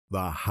the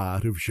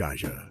heart of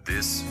Sharjah.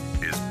 This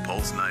is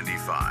Pulse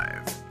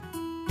 95.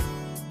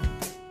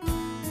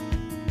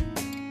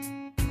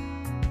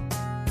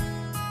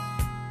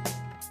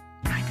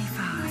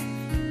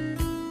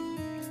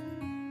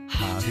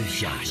 Heart of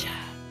Sharjah.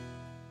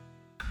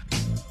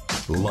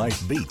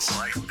 Life Beats.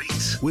 Life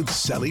Beats. With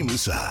Sally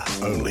Musa.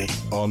 Only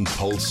on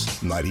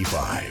Pulse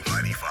 95.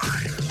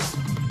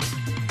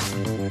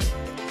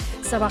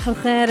 Sabah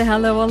al-khair,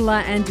 hello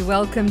Allah, and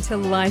welcome to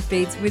Life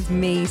Beats with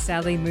me,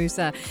 Sally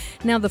Musa.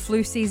 Now, the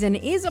flu season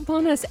is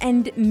upon us,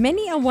 and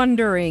many are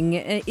wondering,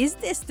 is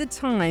this the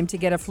time to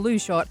get a flu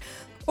shot?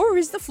 Or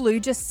is the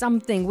flu just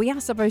something we are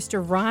supposed to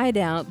ride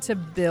out to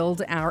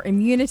build our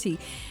immunity?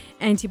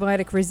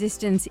 Antibiotic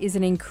resistance is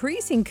an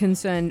increasing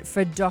concern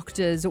for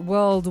doctors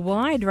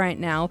worldwide right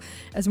now,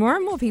 as more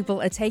and more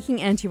people are taking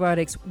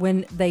antibiotics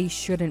when they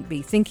shouldn't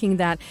be, thinking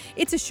that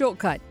it's a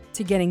shortcut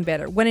to getting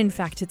better, when in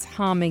fact it's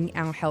harming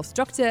our health.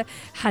 Dr.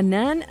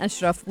 Hanaan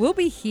Ashraf will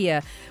be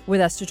here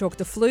with us to talk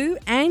the flu,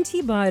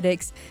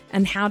 antibiotics,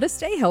 and how to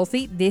stay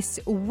healthy this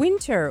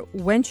winter.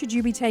 When should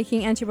you be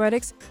taking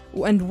antibiotics,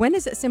 and when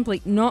is it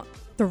simply not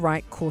the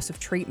right course of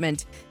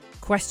treatment?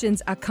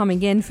 Questions are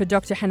coming in for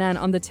Dr. Hanaan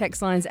on the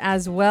text lines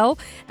as well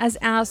as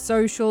our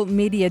social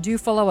media. Do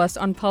follow us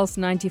on Pulse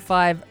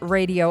 95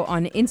 Radio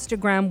on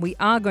Instagram. We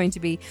are going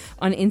to be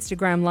on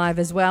Instagram Live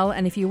as well.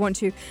 And if you want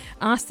to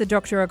ask the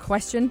doctor a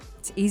question,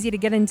 it's easy to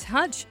get in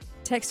touch.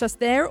 Text us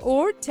there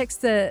or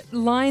text the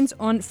lines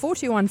on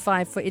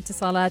 4215 for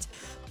Ittisalat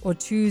or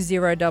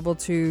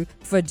 2022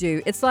 for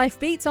Do. It's Life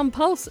Beats on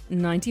Pulse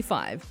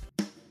 95.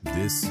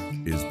 This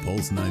is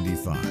Pulse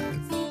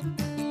 95.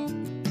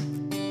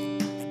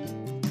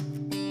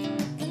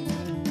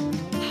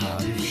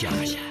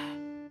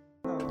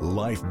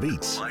 Life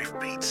Beats. Life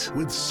Beats.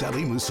 With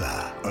Sally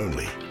Musa.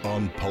 Only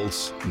on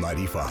Pulse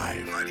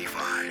 95.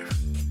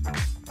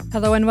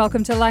 Hello and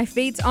welcome to Life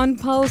Beats on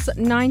Pulse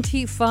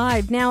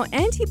 95. Now,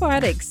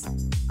 antibiotics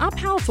are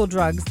powerful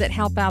drugs that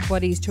help our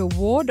bodies to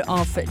ward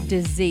off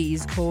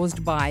disease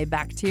caused by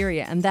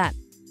bacteria. And that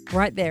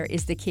right there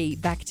is the key,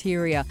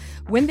 bacteria.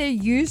 When they're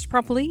used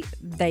properly,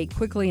 they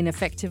quickly and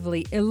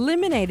effectively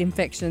eliminate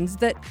infections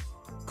that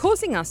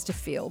causing us to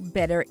feel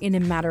better in a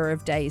matter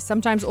of days,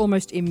 sometimes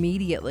almost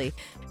immediately.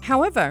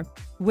 However,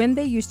 when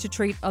they're used to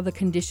treat other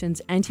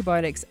conditions,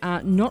 antibiotics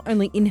are not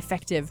only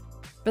ineffective,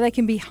 but they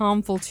can be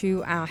harmful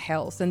to our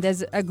health. And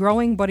there's a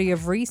growing body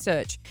of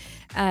research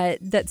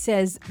that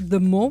says the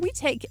more we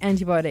take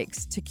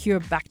antibiotics to cure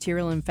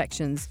bacterial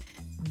infections,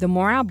 the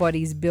more our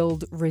bodies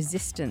build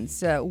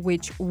resistance,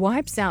 which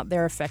wipes out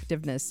their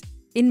effectiveness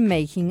in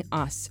making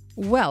us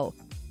well.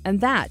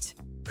 And that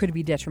could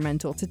be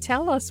detrimental. To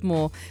tell us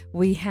more,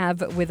 we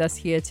have with us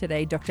here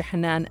today Dr.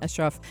 Hanaan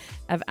Ashraf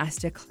of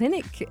Aster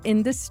Clinic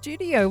in the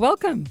studio.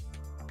 Welcome.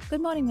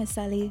 Good morning, Miss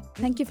Sally.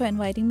 Thank you for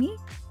inviting me.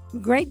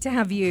 Great to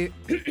have you.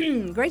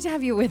 Great to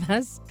have you with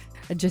us.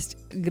 Just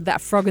that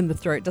frog in the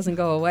throat doesn't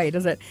go away,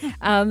 does it?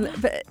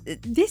 But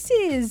this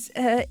is,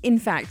 in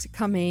fact,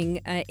 coming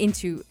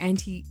into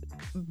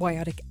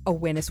Antibiotic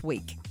Awareness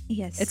Week.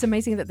 Yes. It's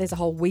amazing that there's a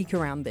whole week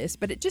around this,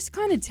 but it just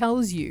kind of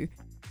tells you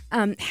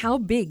how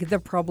big the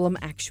problem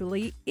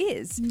actually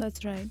is.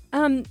 That's right.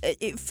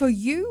 For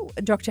you,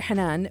 Dr.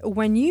 Hanaan,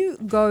 when you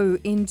go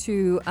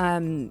into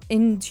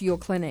your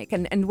clinic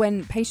and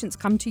when patients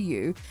come to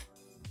you,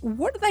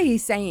 what are they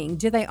saying?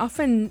 Do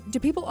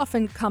people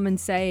often come and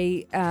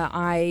say,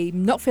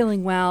 I'm not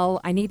feeling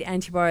well, I need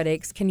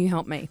antibiotics, can you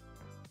help me?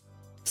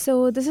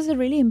 So this is a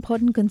really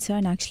important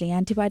concern, actually.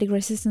 Antibiotic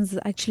resistance is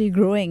actually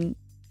growing.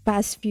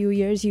 Past few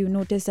years, you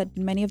notice that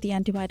many of the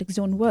antibiotics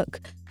don't work.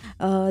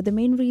 The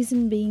main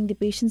reason being the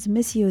patients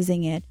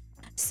misusing it.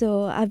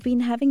 So I've been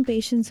having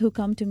patients who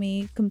come to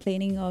me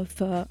complaining of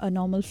a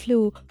normal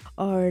flu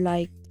or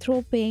like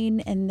throat pain,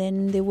 and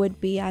then they would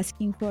be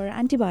asking for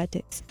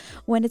antibiotics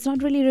when it's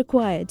not really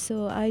required.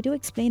 So I do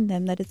explain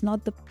them that it's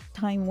not the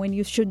time when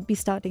you should be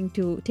starting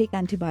to take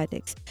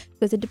antibiotics,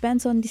 because it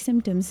depends on the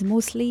symptoms.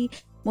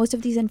 Most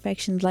of these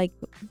infections, like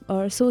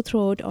or sore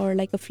throat or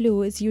like a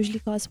flu, is usually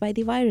caused by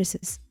the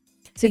viruses.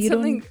 So it's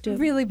something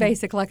really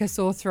basic, like a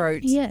sore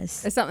throat.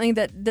 Yes. It's something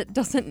that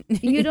doesn't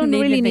You don't need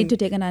really anything. need to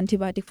take an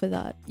antibiotic for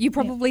that. You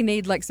probably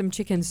need like some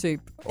chicken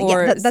soup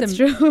or that's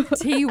some true.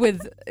 tea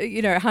with,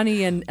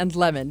 honey and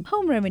lemon.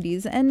 Home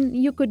remedies. And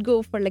you could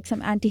go for like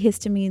some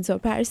antihistamines or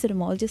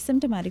paracetamol, just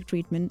symptomatic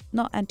treatment,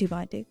 not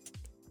antibiotics.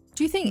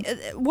 Do you think,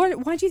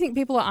 why do you think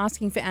people are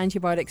asking for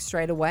antibiotics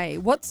straight away?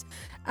 What's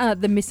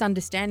the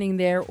misunderstanding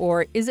there,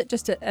 or is it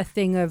just a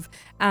thing of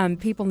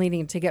people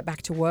needing to get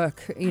back to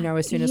work,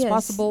 as soon as Yes.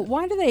 possible?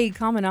 Why do they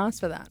come and ask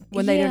for that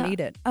when they don't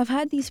need it? I've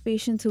had these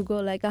patients who go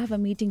like, I have a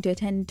meeting to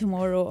attend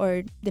tomorrow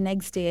or the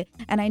next day,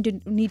 and I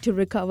need to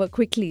recover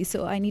quickly,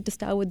 so I need to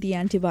start with the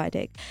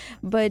antibiotic.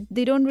 But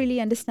they don't really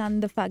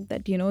understand the fact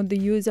that, the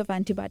use of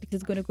antibiotics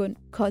is going to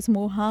cause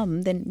more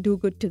harm than do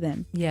good to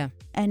them. Yeah.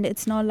 And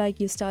it's not like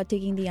you start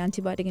taking the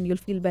antibiotic and you'll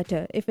feel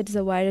better. If it's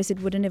a virus,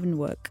 it wouldn't even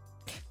work.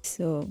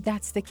 So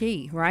that's the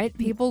key, right?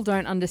 People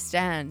don't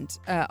understand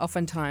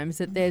oftentimes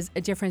that there's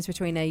a difference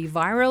between a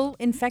viral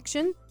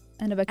infection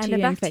And a and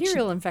bacterial a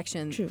bacterial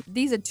infection. True.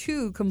 These are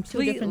two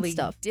completely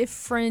stuff.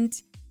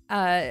 different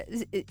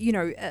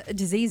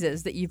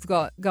diseases that you've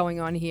got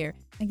going on here.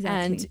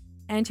 Exactly. And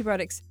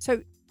antibiotics.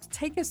 So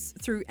take us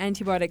through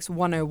antibiotics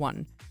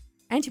 101.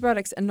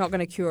 Antibiotics are not going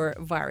to cure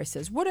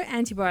viruses. What are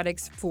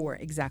antibiotics for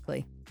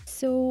exactly?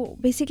 So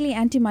basically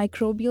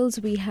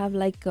antimicrobials, we have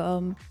like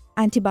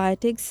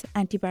antibiotics,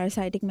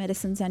 antiparasitic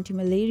medicines,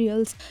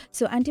 antimalarials.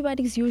 So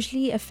antibiotics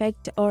usually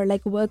affect or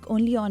like work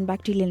only on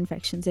bacterial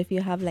infections. If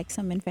you have like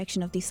some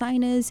infection of the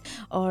sinus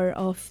or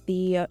of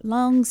the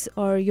lungs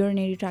or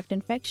urinary tract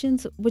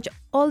infections, which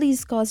all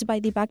these caused by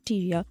the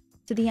bacteria,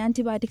 so the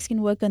antibiotics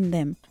can work on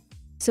them.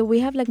 So we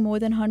have like more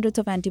than hundreds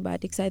of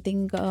antibiotics. I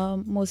think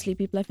mostly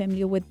people are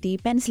familiar with the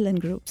penicillin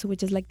groups,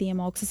 which is like the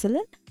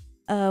amoxicillin.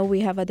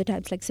 We have other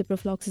types like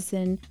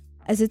ciprofloxacin,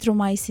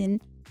 azithromycin.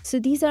 So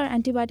these are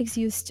antibiotics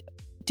used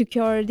to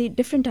cure the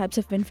different types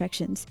of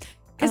infections.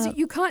 Because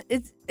you can't,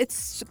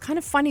 it's kind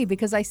of funny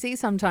because I see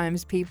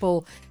sometimes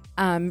people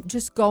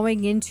just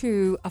going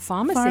into a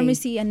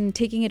pharmacy. And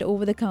taking it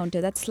over the counter.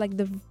 That's like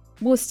the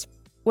most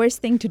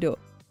worst thing to do.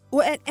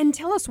 Well, and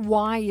tell us,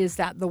 why is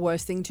that the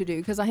worst thing to do?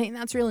 Because I think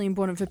that's really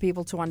important for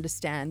people to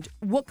understand.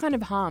 What kind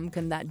of harm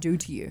can that do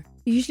to you?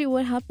 Usually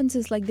what happens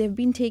is like they've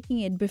been taking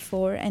it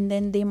before and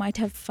then they might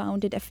have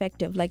found it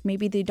effective. Like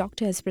maybe the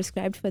doctor has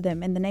prescribed for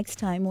them and the next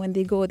time when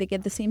they go, they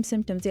get the same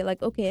symptoms. They're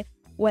like, okay,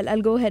 well,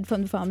 I'll go ahead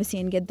from the pharmacy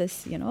and get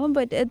this,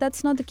 But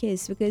that's not the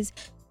case because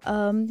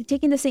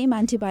taking the same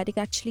antibiotic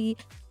actually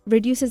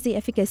reduces the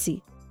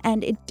efficacy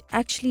and it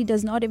actually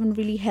does not even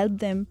really help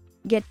them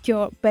get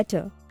cured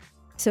better.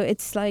 So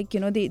it's like,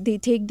 they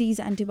take these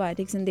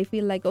antibiotics and they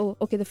feel like, oh,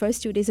 okay, the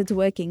first 2 days it's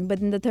working. But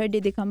then the third day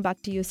they come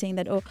back to you saying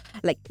that, oh,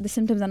 like the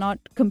symptoms are not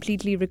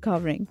completely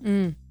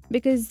recovering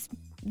because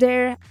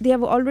they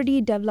have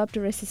already developed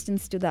a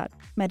resistance to that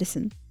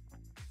medicine.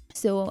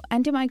 So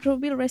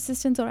antimicrobial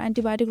resistance or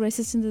antibiotic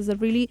resistance is a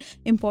really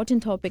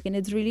important topic. And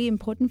it's really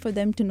important for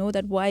them to know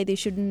that why they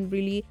shouldn't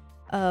really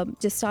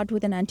just start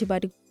with an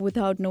antibiotic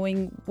without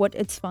knowing what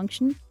its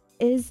function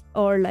is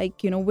or like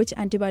which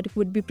antibiotic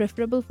would be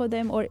preferable for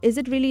them, or is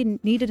it really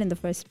needed in the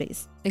first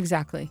place?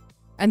 Exactly.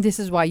 And this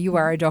is why you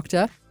are a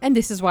doctor and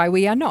this is why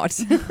we are not.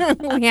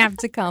 We have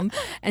to come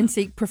and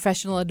seek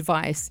professional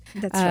advice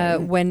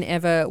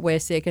whenever we're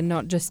sick and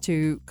not just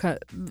to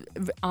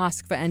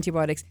ask for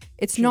antibiotics.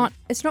 It's not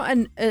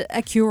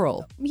a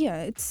cure-all.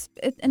 Yeah,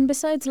 and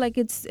besides, like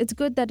it's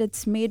good that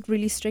it's made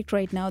really strict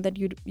right now that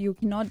you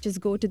cannot just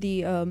go to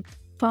the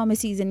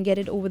pharmacies and get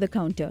it over the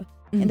counter.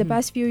 In the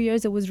past few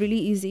years, it was really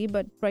easy,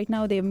 but right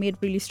now they've made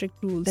really strict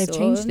rules. They've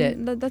changed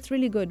it. That's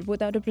really good.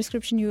 Without a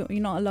prescription, you're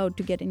not allowed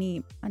to get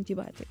any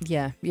antibiotics.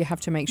 Yeah, you have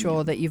to make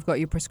sure that you've got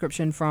your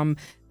prescription from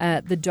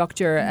the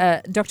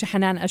doctor. Dr.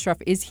 Hanaan Ashraf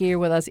is here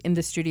with us in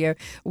the studio.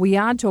 We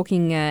are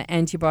talking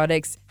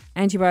antibiotics,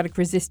 antibiotic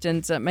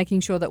resistance, making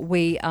sure that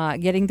we are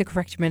getting the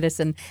correct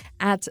medicine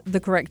at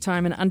the correct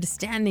time and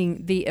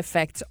understanding the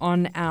effects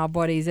on our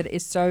bodies. It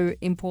is so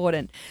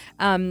important.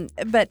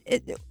 But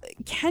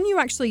can you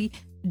actually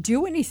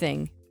do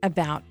anything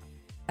about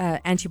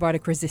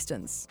antibiotic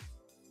resistance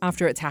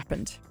after it's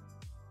happened?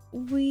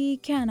 We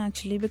can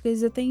actually, because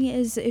the thing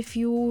is, if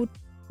you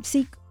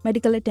seek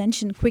medical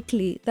attention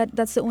quickly,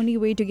 that's the only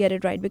way to get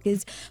it right.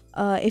 Because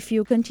if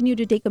you continue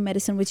to take a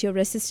medicine which you're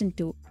resistant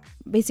to,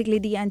 basically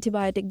the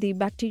antibiotic, the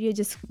bacteria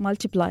just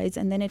multiplies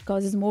and then it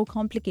causes more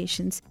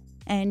complications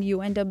and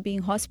you end up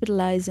being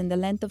hospitalized and the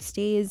length of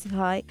stay is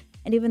high,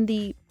 and even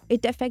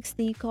it affects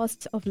the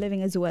costs of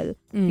living as well.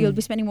 You'll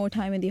be spending more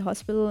time in the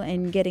hospital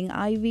and getting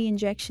IV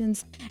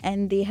injections,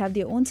 and they have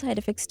their own side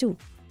effects too.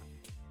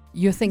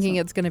 You're thinking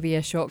it's going to be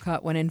a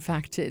shortcut when in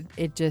fact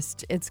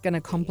it's going to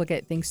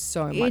complicate things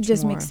so much more. It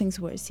just makes things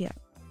worse, yeah.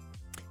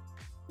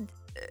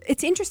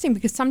 It's interesting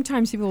because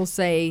sometimes people will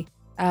say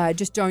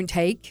just don't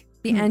take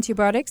the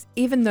antibiotics,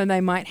 even though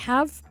they might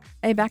have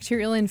a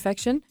bacterial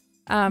infection.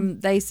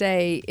 They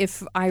say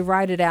if I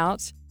ride it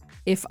out,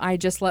 if I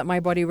just let my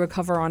body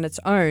recover on its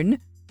own,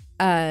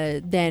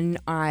 then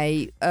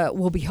I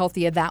will be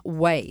healthier that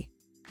way.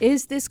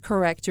 Is this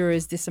correct, or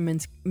is this a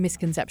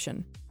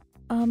misconception?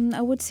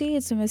 I would say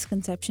it's a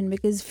misconception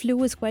because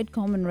flu is quite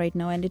common right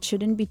now and it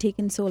shouldn't be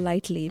taken so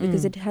lightly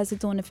because it has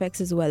its own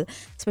effects as well,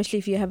 especially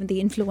if you have the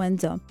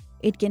influenza.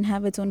 It can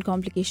have its own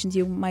complications.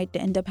 You might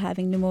end up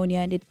having pneumonia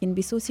and it can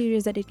be so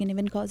serious that it can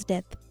even cause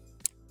death.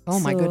 Oh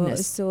my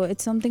goodness. So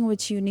it's something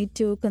which you need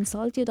to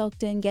consult your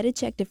doctor and get it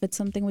checked if it's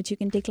something which you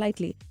can take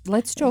lightly.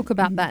 Let's talk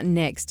about that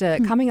next.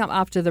 Coming up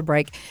after the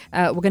break,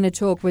 we're going to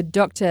talk with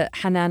Dr.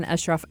 Hanaan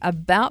Ashraf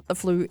about the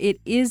flu. It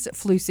is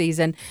flu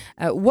season,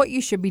 what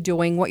you should be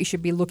doing, what you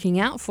should be looking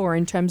out for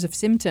in terms of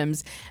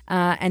symptoms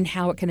and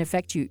how it can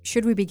affect you.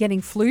 Should we be getting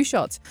flu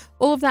shots?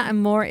 All of that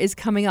and more is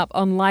coming up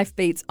on Life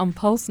Beats on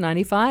Pulse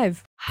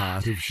 95.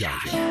 Heart of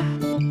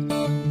Shouting.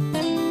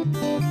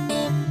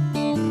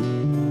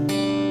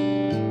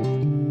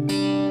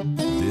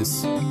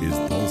 This is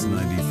Pulse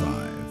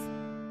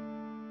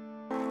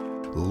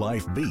 95.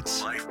 Life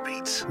Beats. Life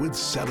Beats with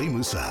Sally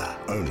Musa.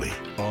 Only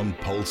on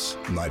Pulse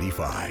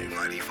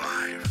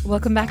 95.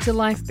 Welcome back to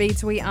Life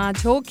Beats. We are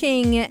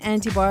talking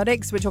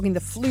antibiotics. We're talking the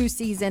flu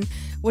season.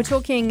 We're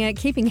talking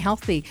keeping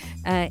healthy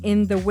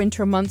in the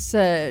winter months.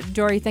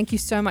 Dory, thank you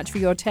so much for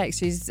your text.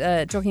 She's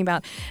talking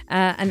about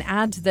an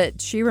ad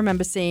that she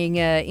remembers seeing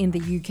in the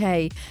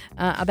UK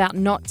about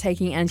not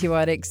taking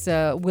antibiotics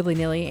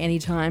willy-nilly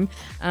anytime.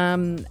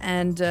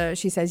 And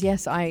she says,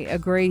 yes, I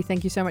agree.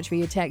 Thank you so much for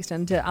your text,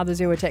 and to others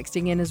who are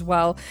texting in as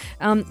well.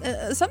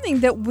 Something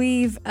that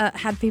we've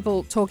had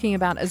people talking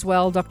about as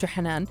well, Dr.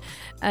 Hanaan,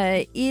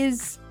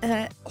 is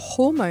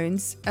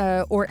hormones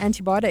or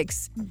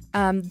antibiotics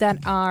that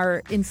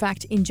are in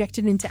fact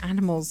injected into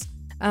animals,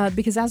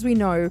 because as we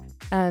know,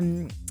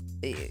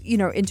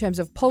 in terms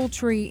of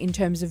poultry, in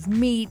terms of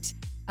meat,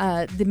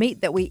 the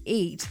meat that we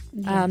eat,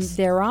 Yes.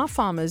 there are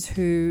farmers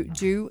who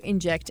do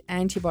inject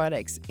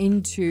antibiotics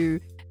into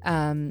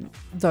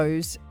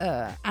those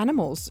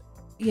animals.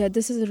 Yeah,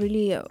 this is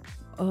really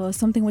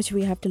something which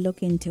we have to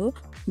look into,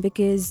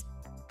 because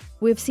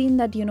we've seen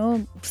that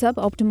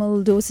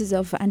suboptimal doses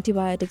of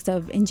antibiotics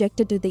are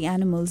injected to the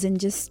animals in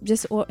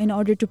in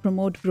order to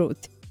promote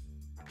growth,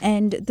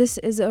 and this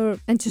is a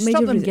And to major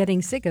stop them reason.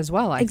 getting sick as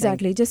well, I think.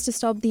 Exactly, just to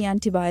stop the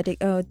antibiotic,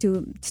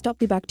 to stop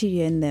the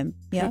bacteria in them.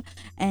 Yeah,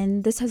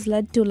 and this has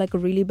led to like a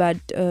really bad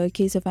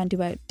case of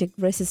antibiotic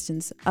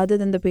resistance, other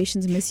than the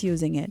patients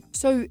misusing it.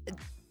 So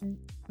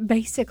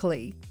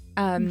basically,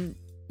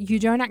 you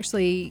don't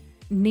actually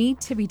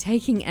need to be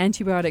taking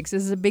antibiotics.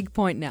 This is a big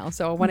point now,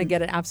 so I want to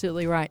get it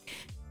absolutely right.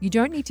 You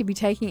don't need to be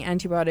taking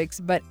antibiotics,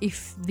 but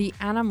if the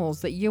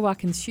animals that you are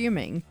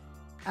consuming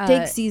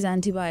Takes these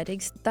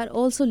antibiotics, that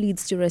also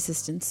leads to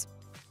resistance.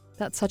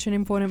 that's such an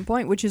important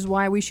point, which is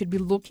why we should be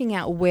looking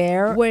at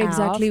where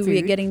Exactly our we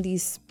are food getting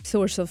these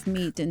source of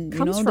meat and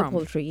comes the from.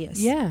 poultry. Yes,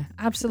 Yeah,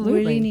 absolutely. we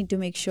really need to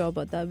make sure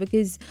about that,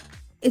 because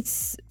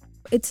it's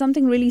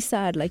something really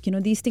sad. Like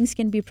these things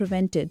can be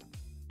prevented,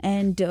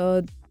 and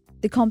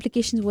the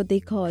complications what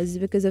they cause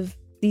because of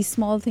these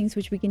small things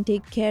which we can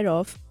take care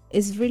of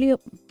is really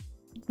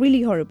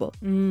really horrible.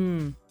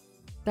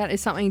 That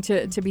is something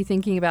to be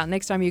thinking about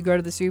next time you go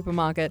to the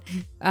supermarket,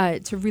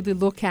 to really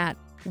look at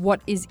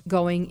what is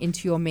going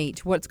into your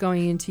meat, what's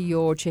going into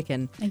your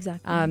chicken.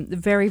 Exactly.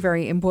 Very,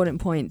 very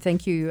important point.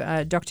 Thank you,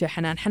 Dr.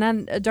 Hanaan.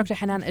 Dr.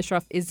 Hanaan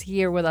Ashraf is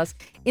here with us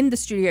in the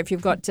studio. If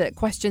you've got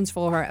questions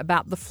for her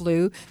about the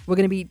flu, we're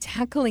going to be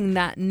tackling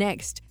that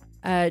next,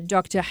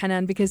 Dr.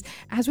 Hanaan, because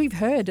as we've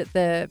heard at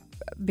the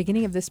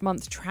beginning of this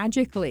month,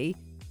 tragically,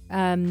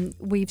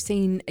 we've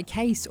seen a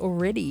case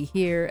already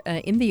here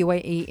in the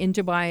UAE, in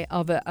Dubai,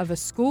 of a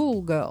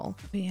schoolgirl,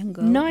 A young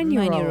girl,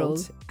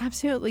 9-year-old.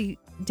 Absolutely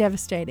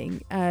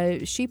devastating.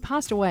 She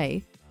passed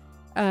away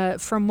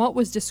from what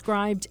was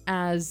described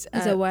as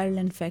It's a viral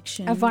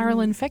infection. a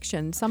viral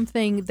infection,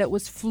 something that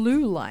was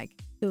flu-like.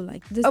 So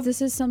like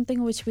this is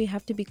something which we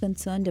have to be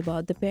concerned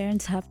about. The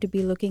parents have to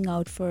be looking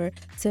out for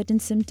certain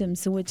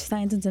symptoms, which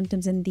signs and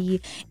symptoms in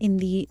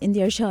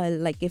their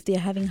child. Like if they're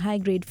having high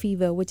grade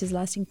fever, which is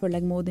lasting for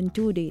like more than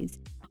 2 days,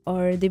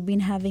 or they've been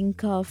having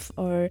cough,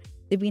 or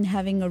they've been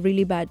having a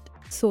really bad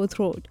sore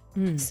throat.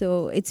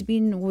 So it's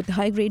been with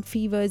high grade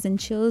fevers and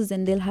chills,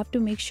 and they'll have to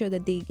make sure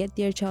that they get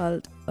their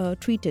child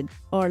treated,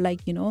 or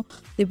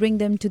they bring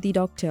them to the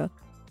doctor,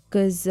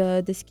 because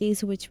this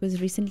case which was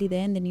recently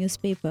there in the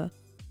newspaper,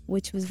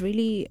 which was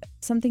really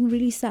something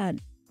really sad.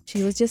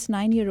 She was just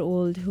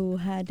 9-year-old who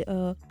had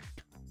a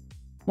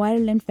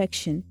viral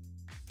infection.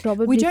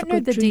 Probably We don't know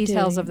the treated.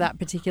 details of that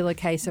particular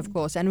case, of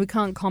course, and we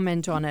can't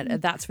comment on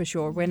it, that's for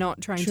sure. We're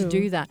not trying to True.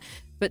 do that.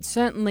 But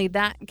certainly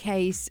that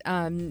case...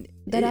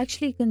 That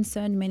actually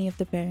concerned many of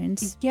the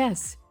parents.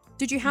 Yes.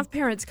 Did you have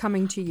parents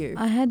coming to you?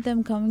 I had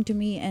them coming to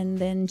me and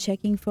then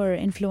checking for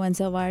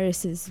influenza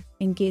viruses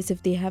in case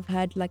if they have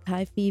had like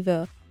high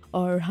fever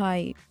or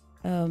high,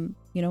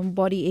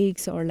 body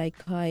aches, or like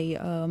high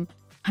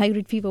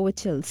grade fever with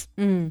chills.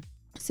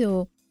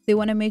 So they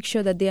want to make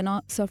sure that they are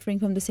not suffering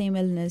from the same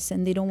illness,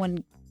 and they don't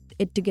want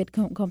it to get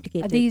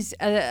complicated.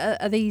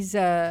 Are these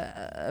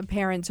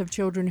parents of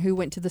children who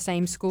went to the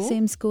same school?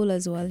 Same school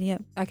as well, yeah.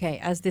 Okay,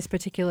 as this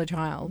particular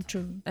child.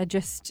 True.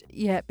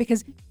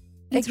 Because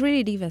It's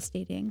really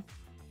devastating.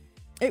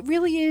 it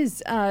really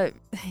is.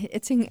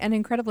 It's an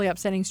incredibly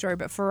upsetting story,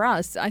 but for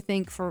us, I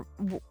think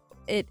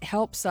it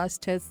helps us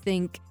to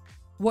think,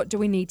 what do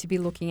we need to be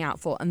looking out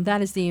for? And that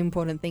is the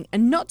important thing,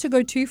 and not to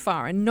go too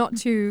far, and not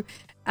to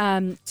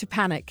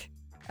panic.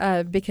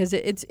 Because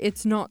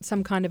it's not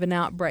some kind of an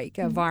outbreak,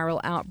 a viral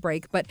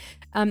outbreak. But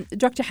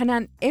Dr.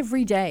 Hanaan,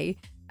 every day,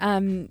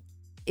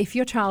 if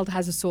your child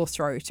has a sore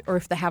throat or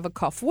if they have a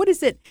cough, what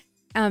is it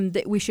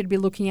that we should be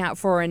looking out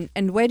for?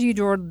 And where do you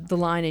draw the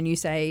line and you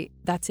say,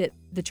 that's it,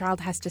 the child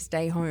has to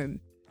stay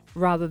home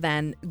rather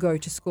than go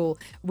to school?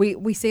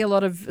 We see a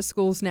lot of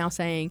schools now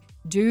saying,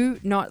 do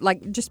not,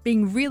 like, just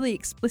being really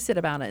explicit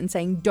about it and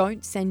saying,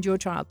 don't send your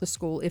child to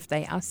school if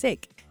they are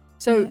sick.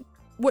 So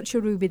what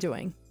should we be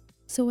doing?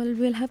 So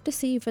we'll have to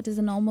see if it is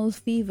a normal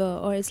fever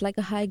or it's like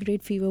a high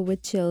grade fever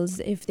with chills,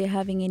 if they're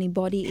having any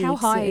body aches. How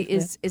high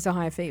is a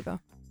high fever?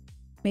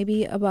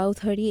 maybe about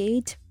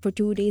 38 for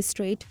 2 days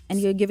straight, and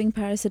you're giving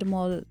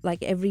paracetamol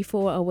like every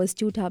 4 hours,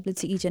 2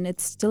 tablets each, and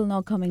it's still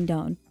not coming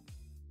down.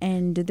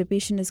 And the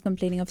patient is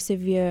complaining of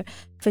severe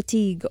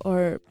fatigue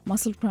or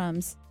muscle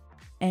cramps.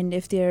 And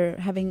if they're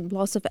having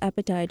loss of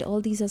appetite,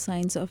 all these are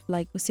signs of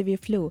like severe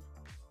flu.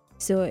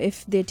 So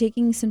if they're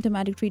taking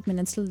symptomatic treatment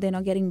and still they're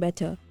not getting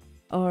better,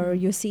 or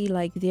you see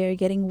like they're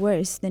getting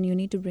worse, then you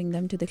need to bring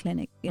them to the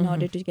clinic in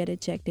order to get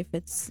it checked if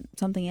it's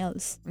something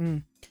else.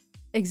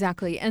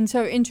 Exactly. And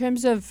so in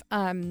terms of,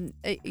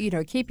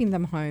 keeping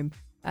them home,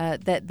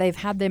 that they've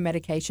had their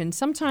medication,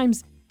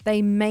 sometimes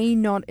they may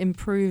not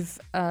improve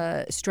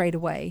straight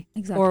away.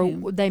 Exactly.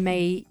 Or they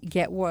may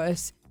get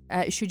worse.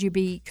 Should you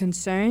be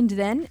concerned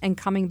then and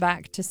coming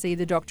back to see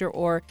the doctor?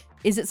 Or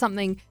is it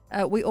something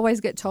we always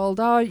get told,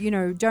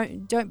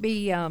 don't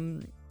be...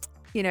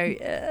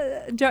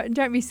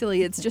 don't be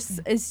silly. It's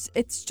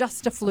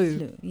just a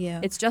flu.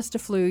 Yeah. It's just a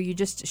flu. You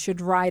just should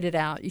ride it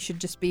out. You should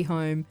just be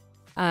home.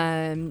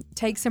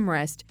 Take some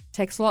rest.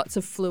 Takes lots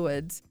of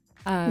fluids.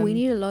 We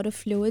need a lot of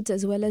fluids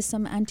as well as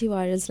some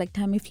antivirals like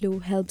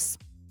Tamiflu helps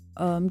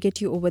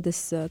get you over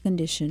this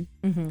condition.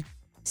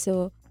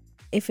 So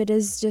if it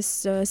is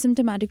just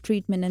symptomatic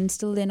treatment and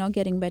still they're not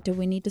getting better,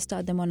 we need to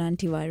start them on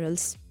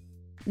antivirals,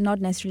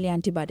 not necessarily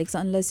antibiotics,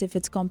 unless if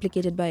it's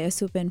complicated by a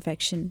super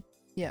infection.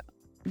 Yeah.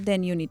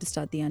 Then you need to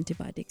start the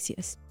antibiotics,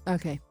 yes.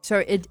 Okay.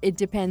 So it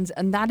depends.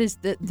 And that is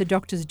the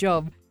doctor's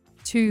job,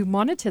 to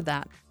monitor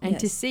that and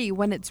to see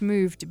when it's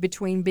moved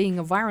between being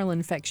a viral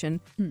infection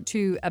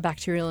to a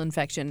bacterial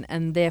infection,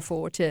 and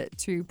therefore to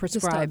prescribe to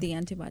start the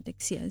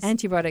antibiotics, yes.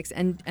 Antibiotics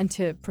and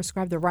to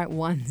prescribe the right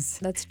ones.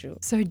 That's true.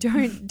 So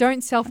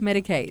don't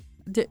self-medicate.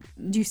 Do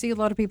you see a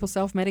lot of people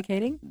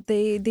self-medicating?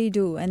 They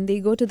do, and they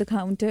go to the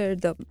counter.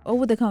 The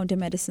over-the-counter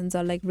medicines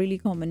are like really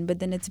common, but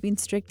then it's been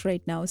strict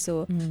right now,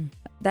 so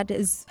that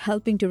is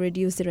helping to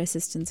reduce the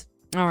resistance.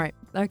 All right.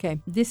 Okay.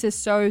 This is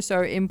so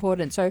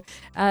important. So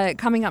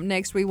coming up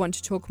next, we want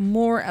to talk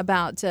more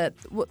about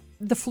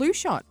the flu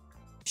shot.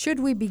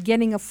 Should we be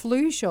getting a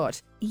flu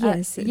shot?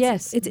 Yes.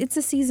 It's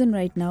a season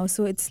right now.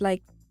 So it's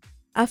like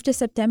after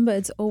September,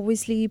 it's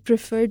obviously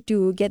preferred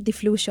to get the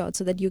flu shot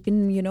so that you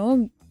can,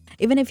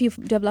 even if you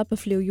develop a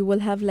flu, you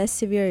will have less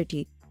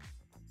severity.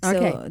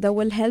 So that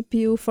will help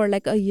you for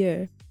like a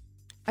year.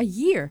 A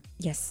year?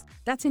 Yes.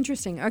 That's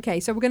interesting.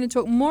 Okay, so we're going to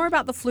talk more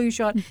about the flu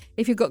shot.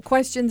 If you've got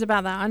questions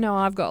about that, I know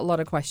I've got a lot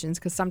of questions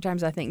because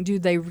sometimes I think, do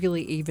they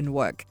really even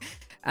work?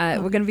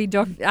 We're going to be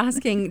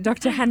asking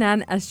Dr.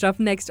 Hanaan Ashraf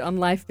next on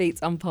Life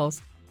Beats on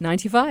Pulse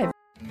 95.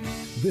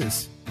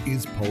 This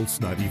is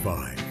Pulse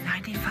 95.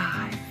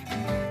 95.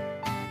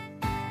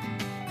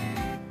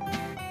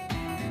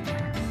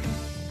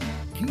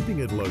 Keeping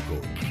it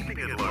local.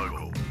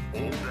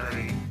 All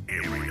day,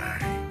 every day.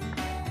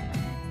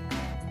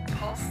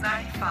 Pulse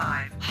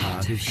 95.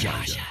 Heart of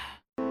Sharjah.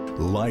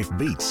 Life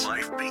Beats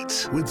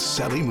with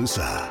Sally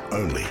Musa.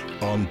 Only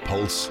on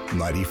Pulse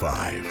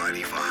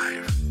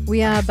 95.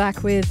 We are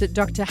back with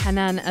Dr.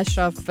 Hanaan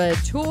Ashraf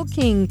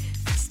talking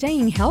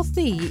staying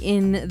healthy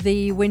in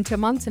the winter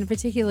months, and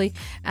particularly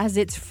as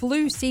it's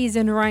flu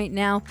season right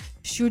now.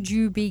 Should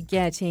you be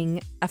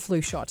getting a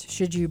flu shot?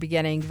 Should you be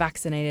getting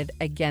vaccinated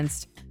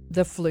against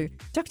the flu?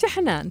 Dr.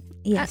 Hanaan,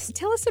 yes.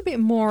 Tell us a bit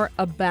more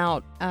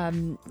about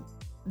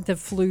the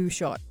flu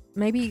shot.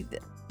 Maybe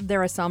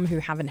there are some who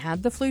haven't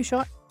had the flu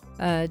shot,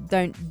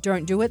 don't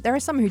do it. There are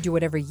some who do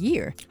it every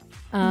year.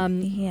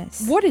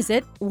 Yes. What is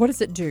it? What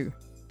does it do?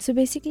 So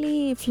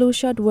basically, flu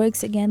shot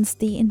works against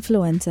the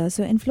influenza.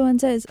 So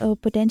influenza is a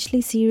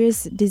potentially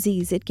serious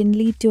disease. It can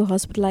lead to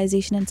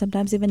hospitalization and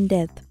sometimes even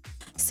death.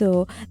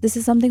 So this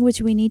is something which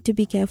we need to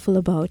be careful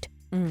about.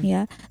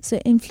 Yeah. So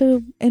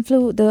the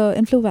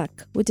Influvac,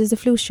 which is the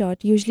flu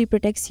shot, usually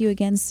protects you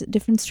against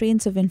different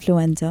strains of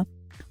influenza.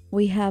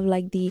 We have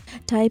like the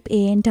type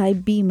A and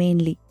type B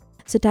mainly.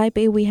 So type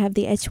A, we have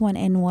the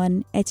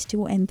H1N1,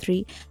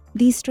 H2N3.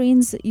 These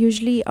strains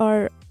usually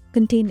are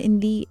contained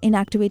in the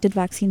inactivated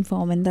vaccine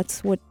form, and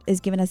that's what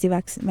is given as the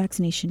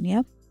vaccination.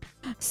 Yeah.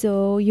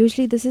 So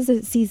usually this is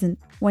the season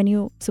when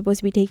you're supposed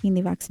to be taking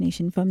the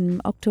vaccination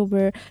from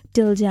October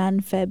till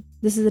Jan, Feb.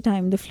 This is the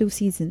time, the flu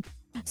season.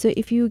 So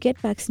if you get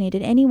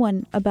vaccinated,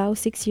 anyone above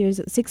 6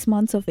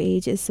 months of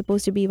age is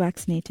supposed to be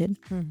vaccinated.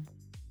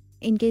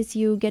 In case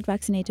you get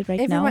vaccinated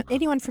now.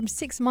 Anyone from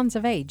 6 months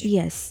of age?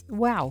 Yes.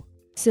 Wow.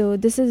 So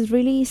this is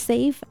really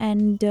safe,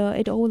 and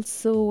it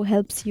also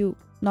helps you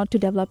not to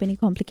develop any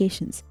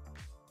complications.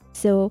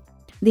 So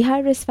the high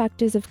risk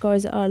factors, of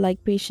course, are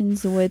like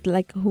patients with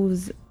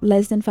who's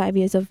less than 5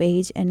 years of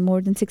age and more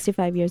than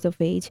 65 years of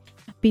age,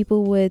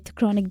 people with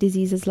chronic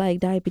diseases like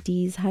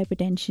diabetes,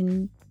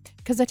 hypertension,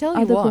 because I tell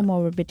you other what,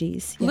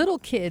 comorbidities. Little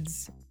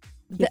kids,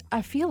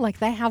 I feel like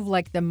they have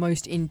like the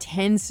most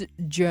intense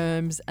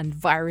germs and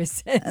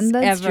viruses and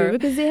that's ever. true,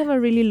 because they have a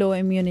really low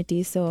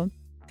immunity. So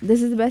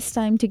this is the best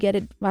time to get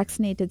it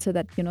vaccinated so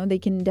that, they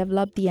can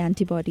develop the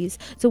antibodies.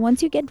 So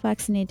once you get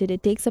vaccinated,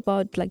 it takes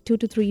about 2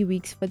 to 3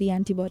 weeks for the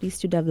antibodies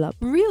to develop.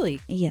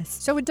 Really? Yes.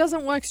 So it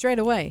doesn't work straight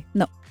away?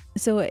 No.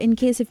 So in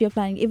case if you're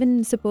planning,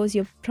 even suppose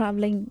you're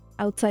traveling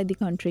outside the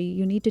country,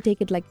 you need to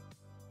take it like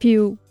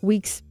few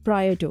weeks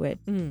prior to it.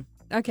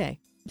 Okay.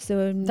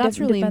 So That's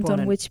really depends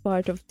important.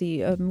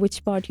 on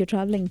which part you're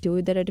traveling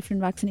to. There are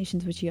different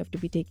vaccinations which you have to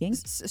be taking.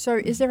 So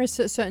is there a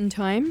certain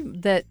time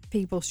that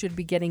people should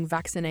be getting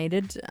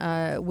vaccinated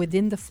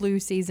within the flu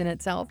season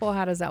itself, or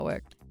how does that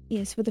work?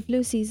 Yes, for the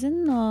flu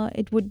season,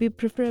 it would be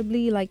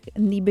preferably like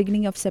in the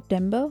beginning of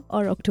September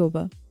or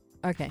October.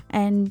 Okay.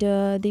 And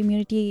the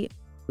immunity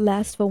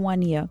lasts for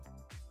 1 year.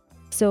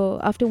 So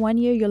after 1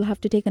 year, you'll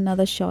have to take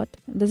another shot.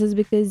 This is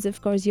because,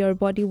 of course, your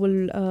body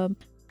will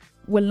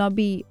not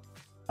be,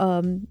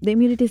 the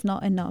immunity is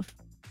not enough,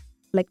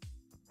 like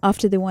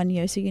after the 1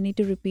 year. So you need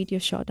to repeat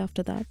your shot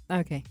after that.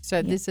 Okay.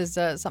 So this is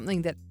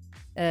something that,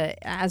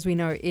 as we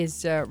know,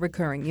 is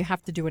recurring. You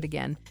have to do it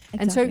again. Exactly.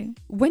 And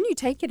so when you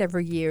take it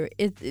every year,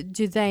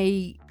 do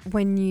they,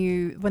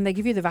 when they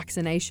give you the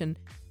vaccination,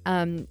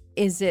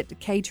 is it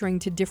catering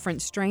to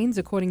different strains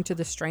according to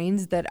the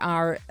strains that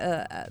are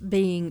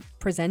being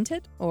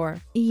presented, or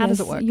how does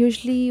it work?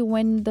 Usually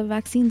when the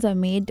vaccines are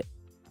made,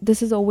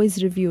 this is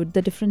always reviewed.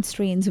 The different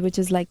strains, which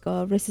is like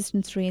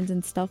resistant strains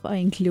and stuff, are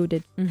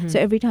included. So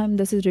every time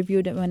this is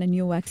reviewed when a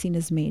new vaccine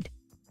is made.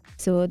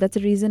 So that's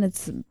the reason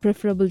it's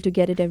preferable to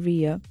get it every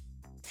year.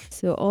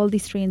 So all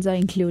these strains are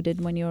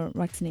included when you're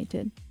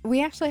vaccinated.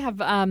 We actually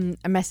have a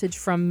message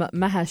from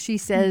Maha. She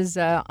says,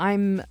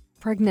 I'm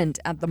pregnant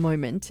at the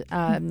moment.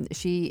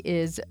 She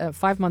is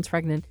 5 months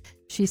pregnant.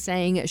 She's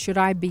saying, should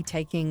I be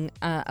taking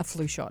a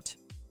flu shot?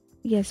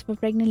 Yes, for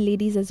pregnant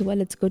ladies as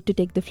well, it's good to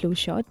take the flu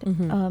shot.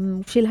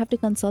 She'll have to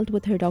consult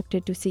with her doctor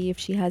to see if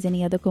she has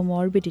any other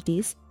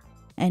comorbidities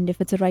and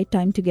if it's the right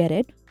time to get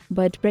it.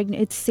 But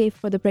it's safe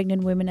for the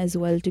pregnant women as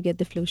well to get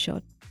the flu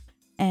shot.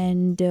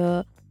 And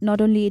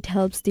not only it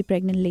helps the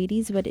pregnant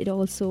ladies, but it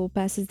also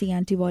passes the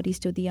antibodies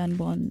to the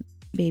unborn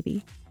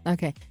baby.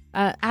 Okay.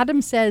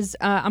 Adam says,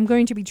 I'm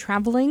going to be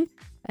traveling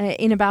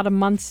in about a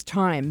month's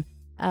time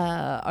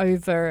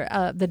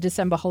over the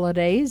December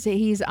holidays.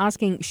 He's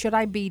asking, should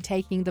I be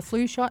taking the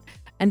flu shot?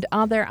 And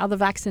are there other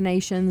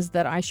vaccinations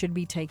that I should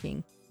be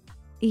taking?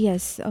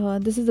 Yes,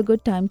 this is a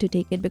good time to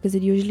take it because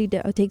it usually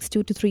takes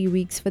 2 to 3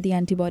 weeks for the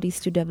antibodies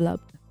to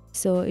develop.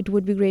 So it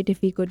would be great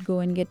if we could go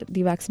and get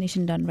the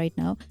vaccination done right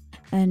now.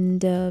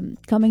 And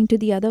coming to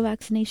the other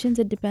vaccinations,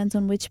 it depends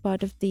on which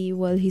part of the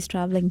world he's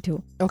traveling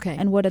to. Okay.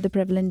 And what are the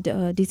prevalent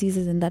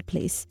diseases in that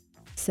place.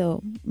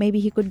 So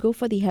maybe he could go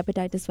for the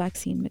hepatitis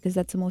vaccine because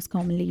that's the most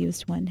commonly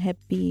used one. Hep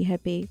B,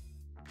 Hep A.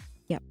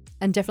 Yeah.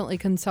 And definitely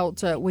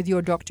consult with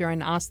your doctor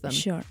and ask them.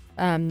 Sure.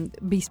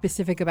 Be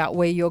specific about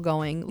where you're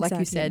going. Like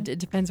you said, it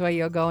depends where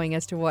you're going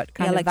as to what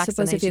kind of vaccinations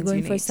suppose if you're going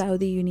you for need.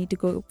 Saudi, you need to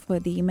go for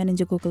the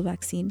meningococcal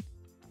vaccine.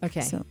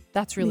 Okay, So,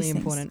 that's really these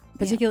things. important,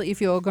 particularly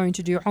if you're going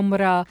to do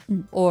Umrah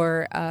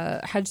or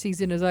Hajj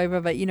season is over.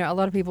 But, a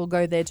lot of people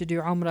go there to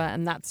do Umrah,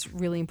 and that's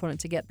really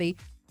important to get the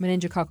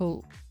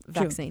meningococcal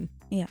vaccine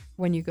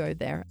when you go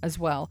there as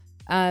well.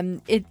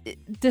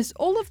 Does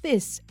all of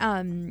this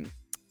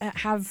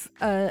have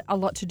a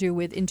lot to do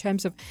with in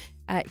terms of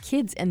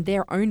kids and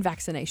their own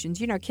vaccinations?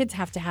 Kids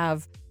have to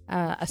have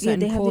a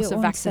certain course of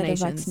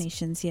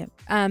vaccinations.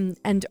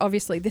 And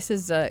obviously this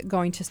is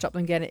going to stop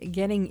them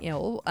getting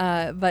ill,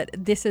 but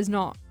this is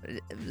not,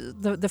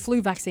 the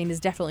flu vaccine is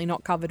definitely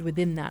not covered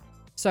within that.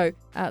 So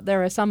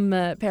there are some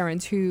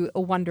parents who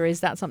wonder, is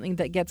that something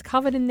that gets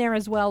covered in there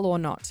as well or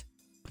not?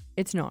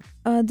 It's not.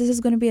 This is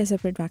going to be a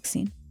separate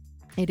vaccine.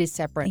 It is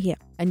separate. Yeah.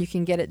 And you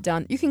can get it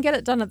done. You can get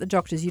it done at the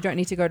doctor's. You don't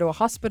need to go to a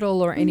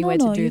hospital or anywhere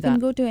to do you that. can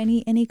go to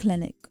any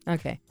clinic.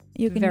 Okay.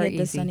 You can Very get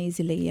this easy. done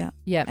easily,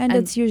 Yeah. And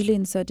it's usually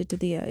inserted to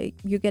the,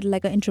 you get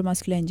like an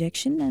intramuscular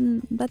injection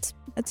and that's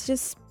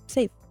just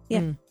safe.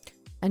 Yeah.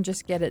 And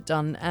just get it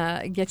done.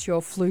 Get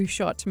your flu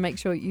shot to make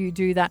sure you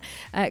do that.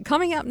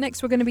 Coming up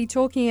next, we're going to be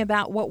talking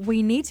about what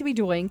we need to be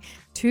doing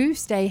to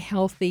stay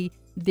healthy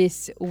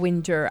this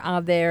winter.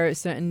 Are there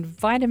certain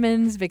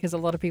vitamins? Because a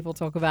lot of people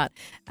talk about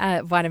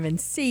vitamin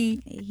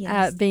C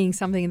being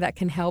something that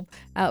can help.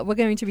 We're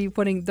going to be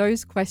putting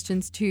those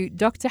questions to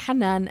Dr.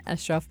 Hanaan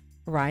Ashraf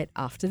right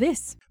after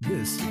this.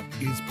 This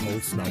is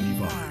Pulse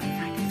 95.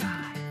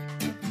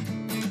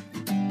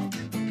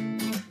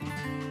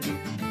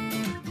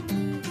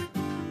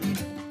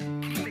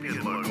 Keeping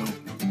it local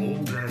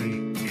all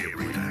day,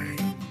 every day.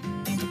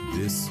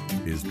 This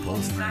is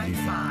Pulse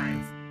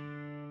 95.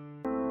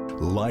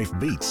 Life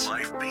Beats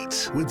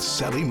with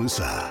Sally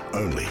Musa.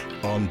 Only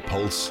on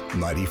Pulse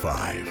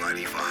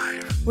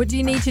 95. What do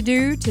you need to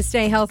do to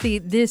stay healthy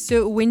this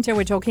winter?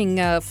 We're talking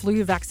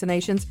flu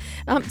vaccinations.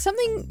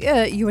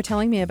 Something you were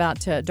telling me about,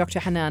 Dr.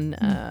 Hanaan,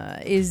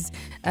 is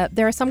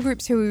there are some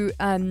groups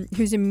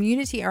whose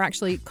immunity are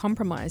actually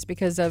compromised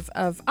because of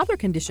other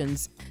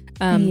conditions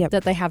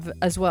that they have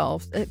as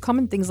well.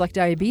 Common things like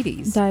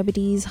diabetes.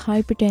 Diabetes,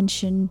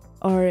 hypertension,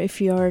 or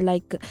if you're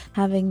like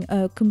having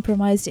a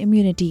compromised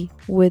immunity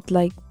with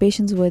like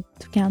patients with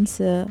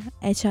cancer,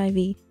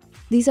 HIV.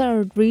 These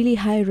are really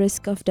high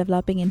risk of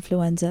developing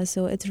influenza.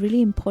 So it's really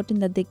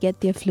important that they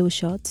get their flu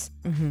shots.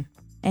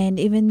 And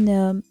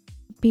even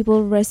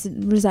people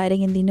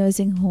residing in the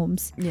nursing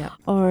homes Yeah.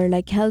 or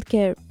like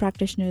healthcare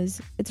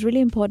practitioners, it's really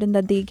important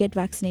that they get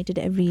vaccinated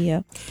every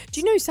year. Do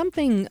you know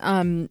something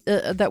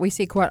that we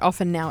see quite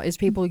often now is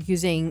people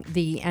using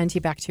the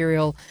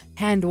antibacterial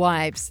hand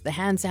wipes, the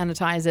hand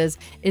sanitizers.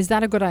 Is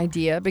that a good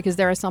idea? Because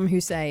there are some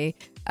who say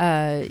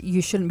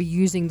you shouldn't be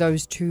using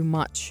those too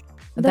much.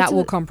 That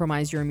will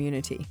compromise your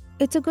immunity.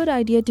 It's a good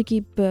idea to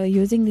keep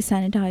using the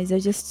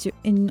sanitizer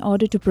in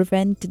order to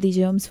prevent the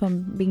germs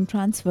from being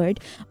transferred.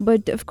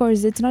 But of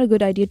course, it's not a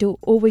good idea to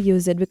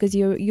overuse it, because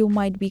you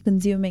might be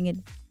consuming it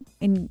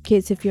in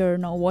case if you're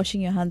not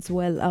washing your hands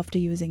well after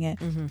using it,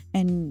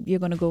 and you're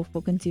going to go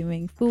for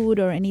consuming food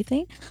or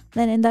anything.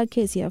 Then in that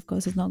case, yeah, of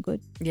course, it's not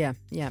good. Yeah.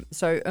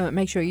 So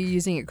make sure you're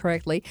using it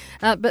correctly.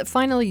 But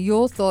finally,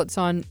 your thoughts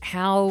on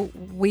how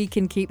we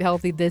can keep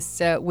healthy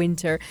this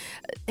winter.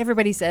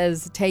 Everybody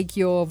says take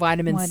your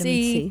vitamin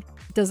C.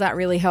 Does that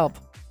really help?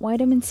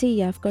 Vitamin C,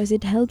 yeah, of course,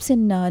 it helps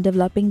in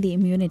developing the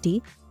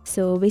immunity.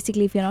 So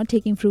basically, if you're not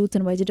taking fruits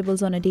and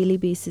vegetables on a daily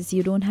basis,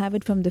 you don't have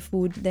it from the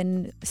food,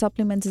 then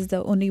supplements is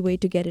the only way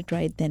to get it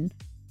right then.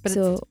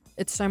 But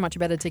it's so much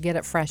better to get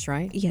it fresh,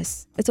 right?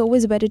 Yes, it's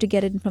always better to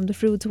get it from the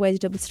fruits,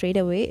 vegetables straight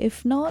away.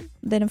 If not,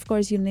 then of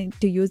course you need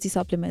to use the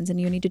supplements,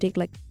 and you need to take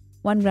like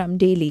 1 gram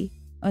daily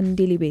on a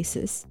daily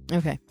basis.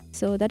 Okay.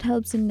 So that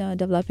helps in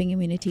developing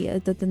immunity.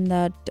 Other than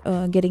that,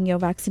 getting your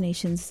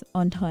vaccinations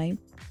on time,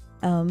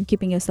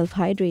 keeping yourself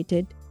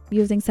hydrated,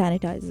 using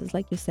sanitizers,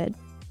 like you said.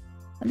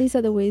 These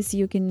are the ways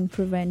you can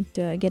prevent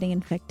getting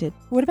infected.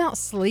 What about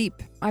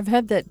sleep? I've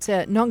heard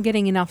that not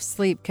getting enough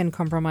sleep can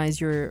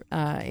compromise your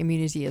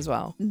immunity as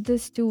well.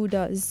 This too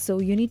does. So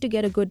you need to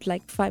get a good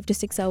 5 to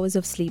 6 hours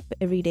of sleep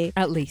every day.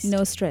 At least.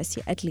 No stress,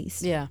 at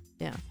least. Yeah.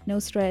 No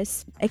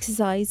stress,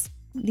 exercise.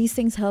 These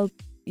things help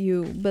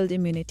you build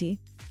immunity.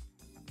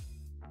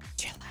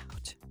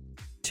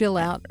 Chill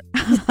out.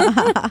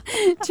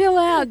 Chill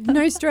out.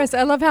 No stress.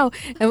 I love how,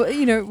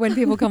 when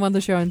people come on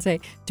the show and say,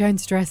 don't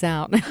stress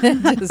out.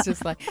 It's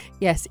just like,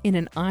 yes, in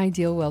an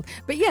ideal world.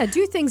 But yeah,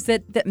 do things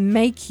that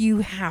make you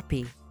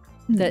happy,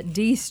 that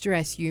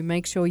de-stress you.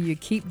 Make sure you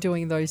keep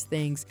doing those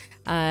things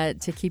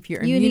to keep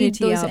your immunity up.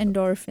 You need those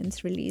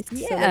endorphins released.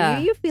 Yeah. So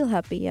that you feel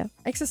happy, yeah.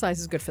 Exercise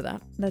is good for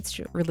that. That's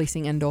true.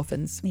 Releasing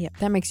endorphins. Yeah.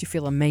 That makes you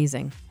feel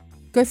amazing.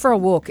 Go for a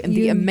walk in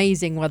the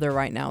amazing weather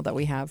right now that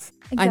we have.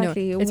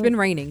 Exactly. I know it's been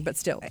raining, but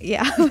still.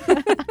 Yeah.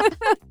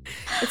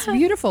 It's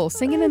beautiful.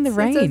 Singing in the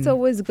rain. It's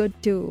always good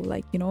to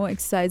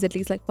exercise at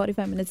least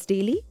 45 minutes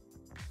daily,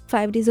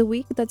 5 days a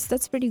week.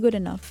 That's pretty good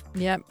enough.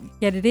 Yeah.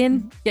 Get it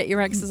in. Get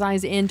your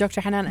exercise in. Dr.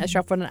 Hanaan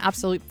Ashraf, what an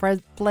absolute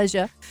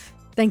pleasure.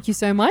 Thank you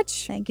so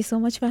much. Thank you so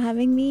much for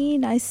having me.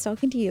 Nice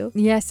talking to you.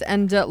 Yes,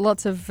 and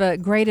lots of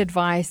great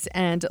advice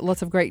and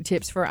lots of great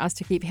tips for us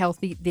to keep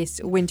healthy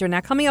this winter. Now,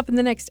 coming up in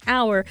the next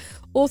hour,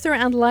 author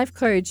and life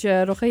coach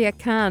Ruqayya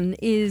Khan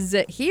is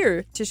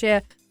here to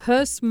share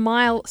her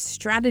smile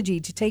strategy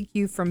to take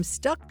you from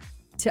stuck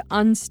to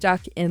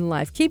unstuck in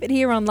life. Keep it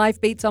here on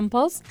Life Beats on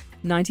Pulse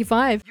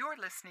 95. You're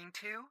listening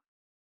to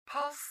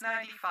Pulse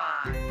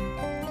 95.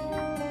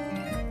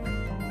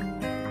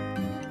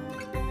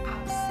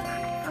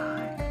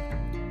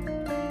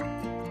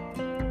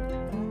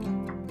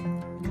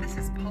 This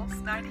is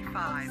Pulse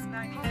 95.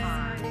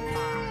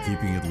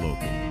 Keeping it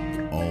local,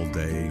 all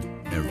day,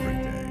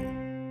 every day.